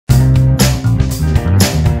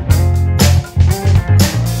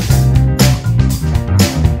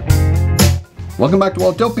Welcome back to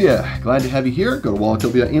Walletopia. Glad to have you here. Go to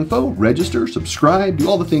walletopia.info, register, subscribe, do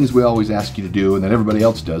all the things we always ask you to do and that everybody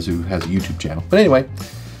else does who has a YouTube channel. But anyway,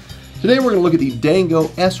 today we're going to look at the Dango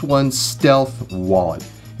S1 Stealth wallet.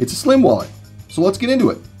 It's a slim wallet, so let's get into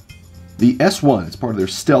it. The S1 is part of their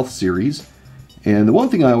Stealth series, and the one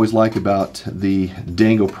thing I always like about the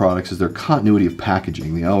Dango products is their continuity of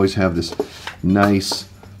packaging. They always have this nice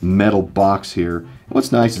metal box here. And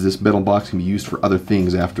what's nice is this metal box can be used for other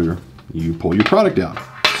things after you pull your product out.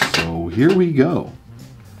 So here we go.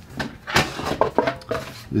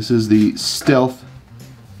 This is the Stealth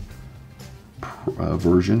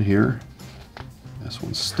version here.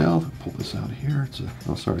 S1 Stealth. Pull this out here.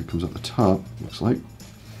 Oh, sorry, it comes out the top, looks like.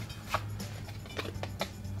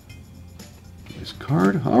 Nice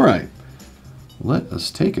card. All right, let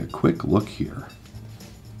us take a quick look here.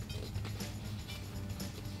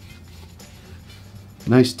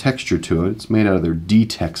 Nice texture to it. It's made out of their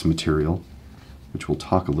DTEX material, which we'll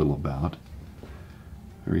talk a little about.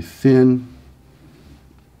 Very thin.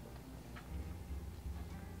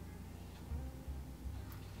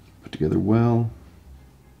 Put together well.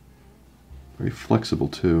 Very flexible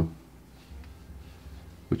too,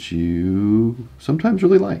 which you sometimes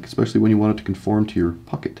really like, especially when you want it to conform to your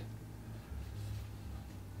pocket.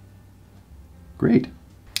 Great.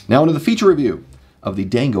 Now into the feature review of the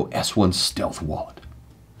Dango S1 Stealth wallet.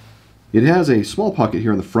 It has a small pocket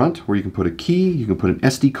here in the front where you can put a key, you can put an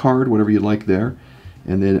SD card, whatever you like there.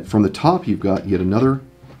 And then from the top you've got yet another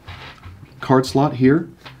card slot here.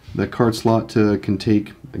 That card slot can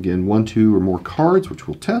take, again, 1, 2, or more cards, which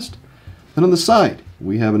we'll test. And on the side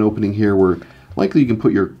we have an opening here where likely you can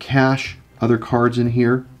put your cash, other cards in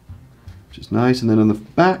here, which is nice. And then on the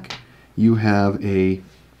back you have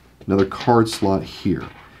another card slot here.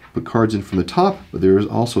 Put cards in from the top, but there is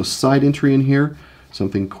also a side entry in here.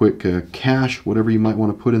 Something quick, cash, whatever you might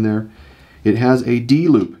want to put in there. It has a D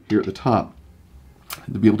loop here at the top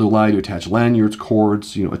to be able to allow you to attach lanyards,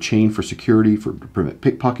 cords, a chain for security, for to prevent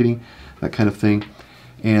pickpocketing, that kind of thing.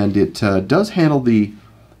 And it does handle the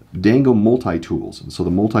Dango multi-tools. And so the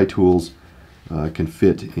multi-tools can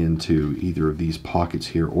fit into either of these pockets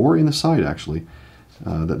here or in the side, actually,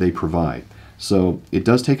 that they provide. So it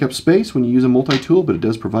does take up space when you use a multi-tool, but it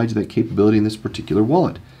does provide you that capability in this particular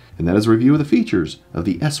wallet. And that is a review of the features of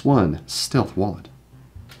the S1 Stealth wallet.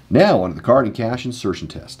 Now onto the card and cash insertion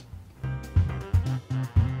test.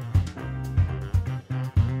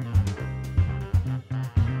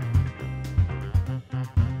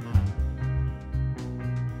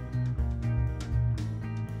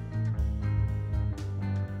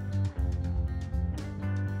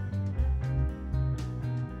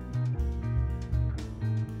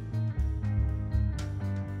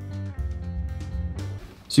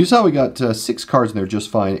 So you saw we got 6 cards in there just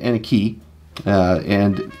fine and a key.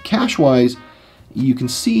 And cash-wise, you can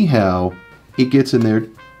see how it gets in there,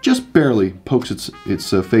 just barely pokes its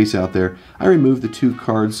face out there. I removed the 2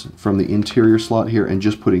 cards from the interior slot here and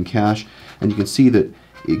just put in cash. And you can see that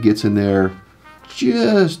it gets in there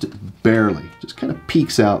just barely, just kind of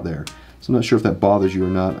peeks out there. So I'm not sure if that bothers you or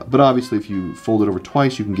not. But obviously if you fold it over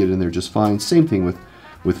twice, you can get it in there just fine. Same thing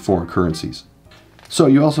with foreign currencies. So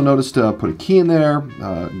you also noticed put a key in there,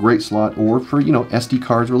 great slot, or for SD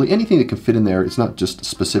cards, really anything that can fit in there. It's not just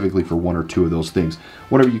specifically for 1 or 2 of those things.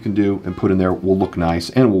 Whatever you can do and put in there will look nice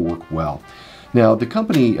and will work well. Now the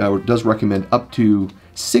company does recommend up to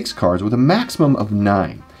 6 cards with a maximum of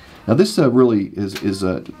 9. Now this really is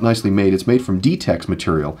nicely made. It's made from DTEX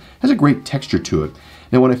material. It has a great texture to it.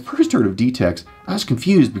 Now when I first heard of DTEX, I was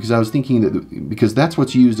confused because I was thinking that because that's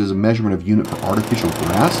what's used as a measurement of unit for artificial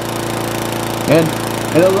grass. And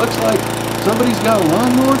it looks like somebody's got a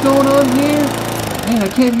lawnmower going on here. Man, I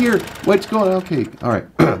can't hear what's going on. Okay, all right.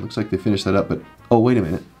 Looks like they finished that up, but oh, wait a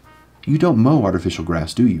minute. You don't mow artificial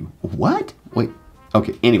grass, do you? What? Wait.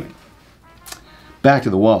 Okay, anyway. Back to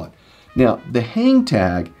the wallet. Now, the hang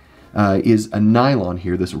tag is a nylon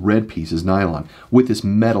here. This red piece is nylon with this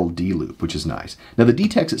metal D-loop, which is nice. Now, the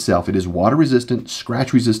DTEX itself, it is water resistant,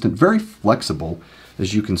 scratch resistant, very flexible,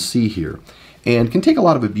 as you can see here, and can take a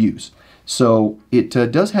lot of abuse. So it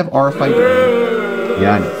does have RFID.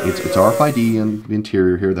 Yeah, I know. It's RFID in the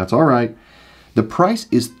interior here. That's all right. The price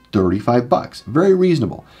is $35. Very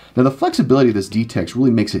reasonable. Now the flexibility of this DTEX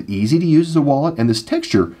really makes it easy to use as a wallet, and this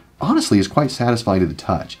texture honestly is quite satisfying to the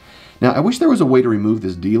touch. Now I wish there was a way to remove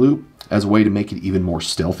this D-loop as a way to make it even more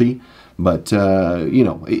stealthy, but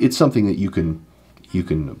it's something that you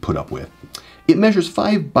can put up with. It measures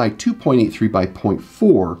 5 by 2.83 by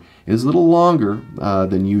 0.4. It is a little longer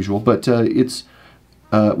than usual, but it's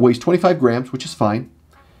weighs 25 grams, which is fine.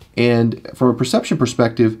 And from a perception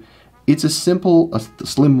perspective, It's a simple,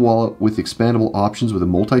 slim wallet with expandable options with a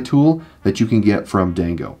multi-tool that you can get from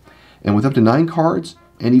Dango. And with up to 9 cards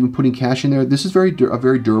and even putting cash in there, this is a very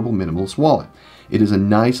durable minimalist wallet. It is a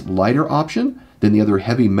nice lighter option than the other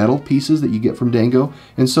heavy metal pieces that you get from Dango,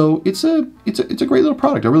 and so it's a great little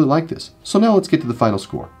product. I really like this. So now let's get to the final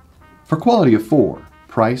score. For quality of 4,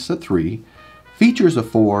 price a 3, features a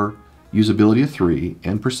 4, usability a 3,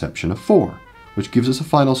 and perception a 4, which gives us a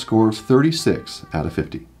final score of 36 out of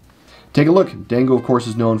 50. Take a look. Dango, of course,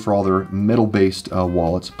 is known for all their metal-based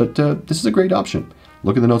wallets, but this is a great option.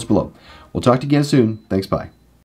 Look at the notes below. We'll talk to you again soon. Thanks, bye.